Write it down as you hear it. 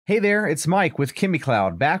Hey there, it's Mike with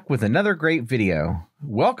ChemiCloud, back with another great video.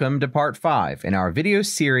 Welcome to part 5 in our video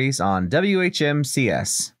series on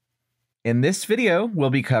WHMCS. In this video, we'll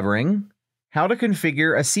be covering how to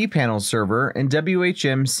configure a cPanel server in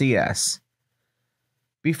WHMCS.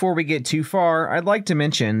 Before we get too far, I'd like to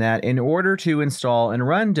mention that in order to install and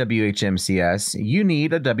run WHMCS, you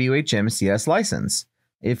need a WHMCS license.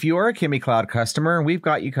 If you are a ChemiCloud customer, we've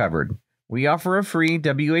got you covered. We offer a free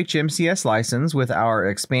WHMCS license with our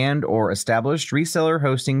expand or established reseller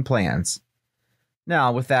hosting plans.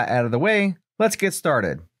 Now, with that out of the way, let's get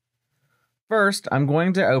started. First, I'm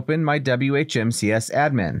going to open my WHMCS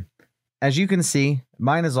admin. As you can see,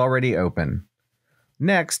 mine is already open.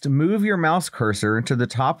 Next, move your mouse cursor to the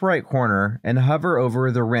top right corner and hover over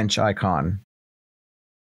the wrench icon.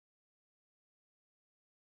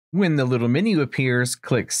 When the little menu appears,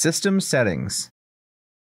 click System Settings.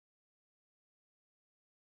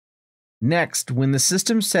 Next, when the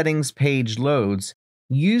System Settings page loads,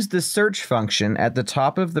 use the search function at the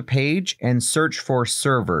top of the page and search for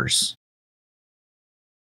servers.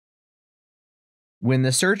 When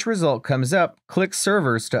the search result comes up, click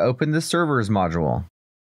Servers to open the Servers module.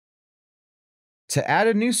 To add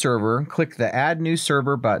a new server, click the Add New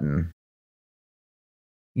Server button.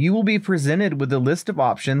 You will be presented with a list of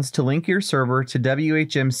options to link your server to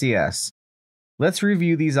WHMCS. Let's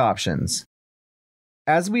review these options.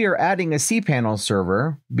 As we are adding a cPanel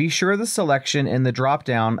server, be sure the selection in the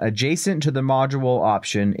drop-down adjacent to the module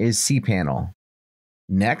option is cPanel.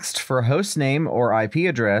 Next, for hostname or IP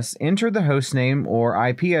address, enter the hostname or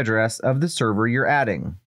IP address of the server you're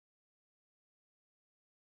adding.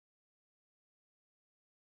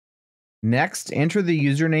 Next, enter the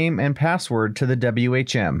username and password to the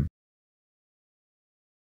WHM.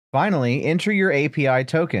 Finally, enter your API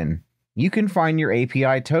token. You can find your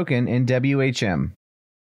API token in WHM.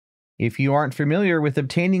 If you aren't familiar with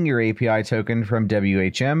obtaining your API token from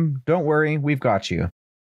WHM, don't worry, we've got you.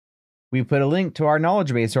 We put a link to our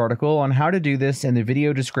knowledge base article on how to do this in the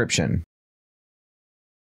video description.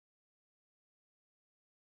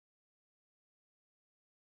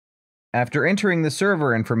 After entering the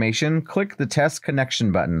server information, click the Test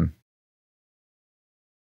Connection button.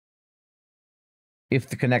 If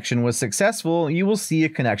the connection was successful, you will see a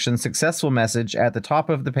Connection Successful message at the top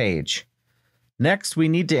of the page. Next, we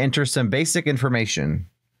need to enter some basic information.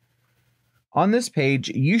 On this page,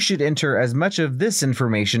 you should enter as much of this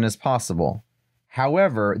information as possible.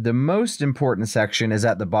 However, the most important section is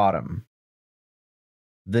at the bottom.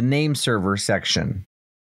 The Name Server section.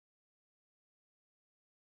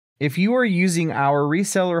 If you are using our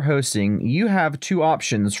reseller hosting, you have two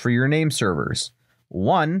options for your name servers.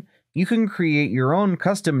 One, you can create your own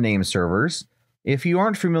custom name servers. If you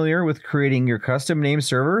aren't familiar with creating your custom name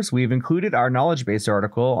servers, we've included our knowledge base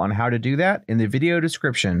article on how to do that in the video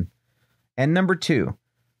description. And number two,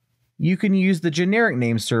 you can use the generic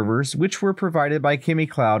name servers which were provided by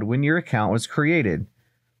ChemiCloud when your account was created.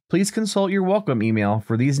 Please consult your welcome email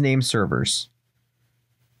for these name servers.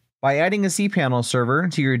 By adding a cPanel server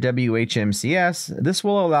to your WHMCS, this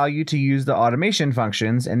will allow you to use the automation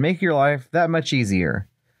functions and make your life that much easier.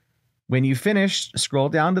 When you finish, scroll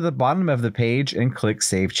down to the bottom of the page and click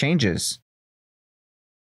Save Changes.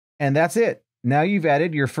 And that's it. Now you've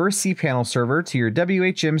added your first cPanel server to your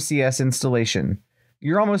WHMCS installation.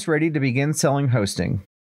 You're almost ready to begin selling hosting.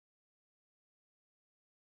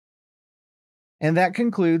 And that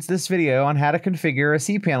concludes this video on how to configure a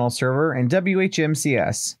cPanel server in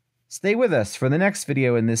WHMCS. Stay with us for the next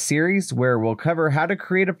video in this series where we'll cover how to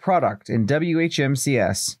create a product in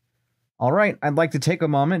WHMCS. Alright, I'd like to take a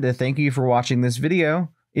moment to thank you for watching this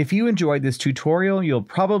video. If you enjoyed this tutorial, you'll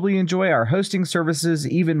probably enjoy our hosting services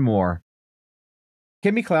even more.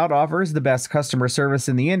 ChemiCloud offers the best customer service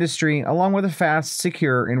in the industry, along with a fast,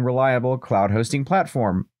 secure, and reliable cloud hosting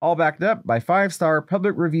platform, all backed up by 5-star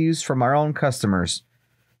public reviews from our own customers.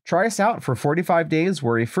 Try us out for 45 days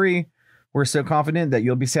worry-free. We're so confident that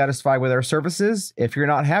you'll be satisfied with our services. If you're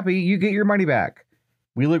not happy, you get your money back.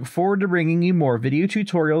 We look forward to bringing you more video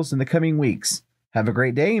tutorials in the coming weeks. Have a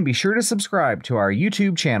great day and be sure to subscribe to our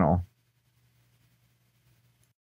YouTube channel.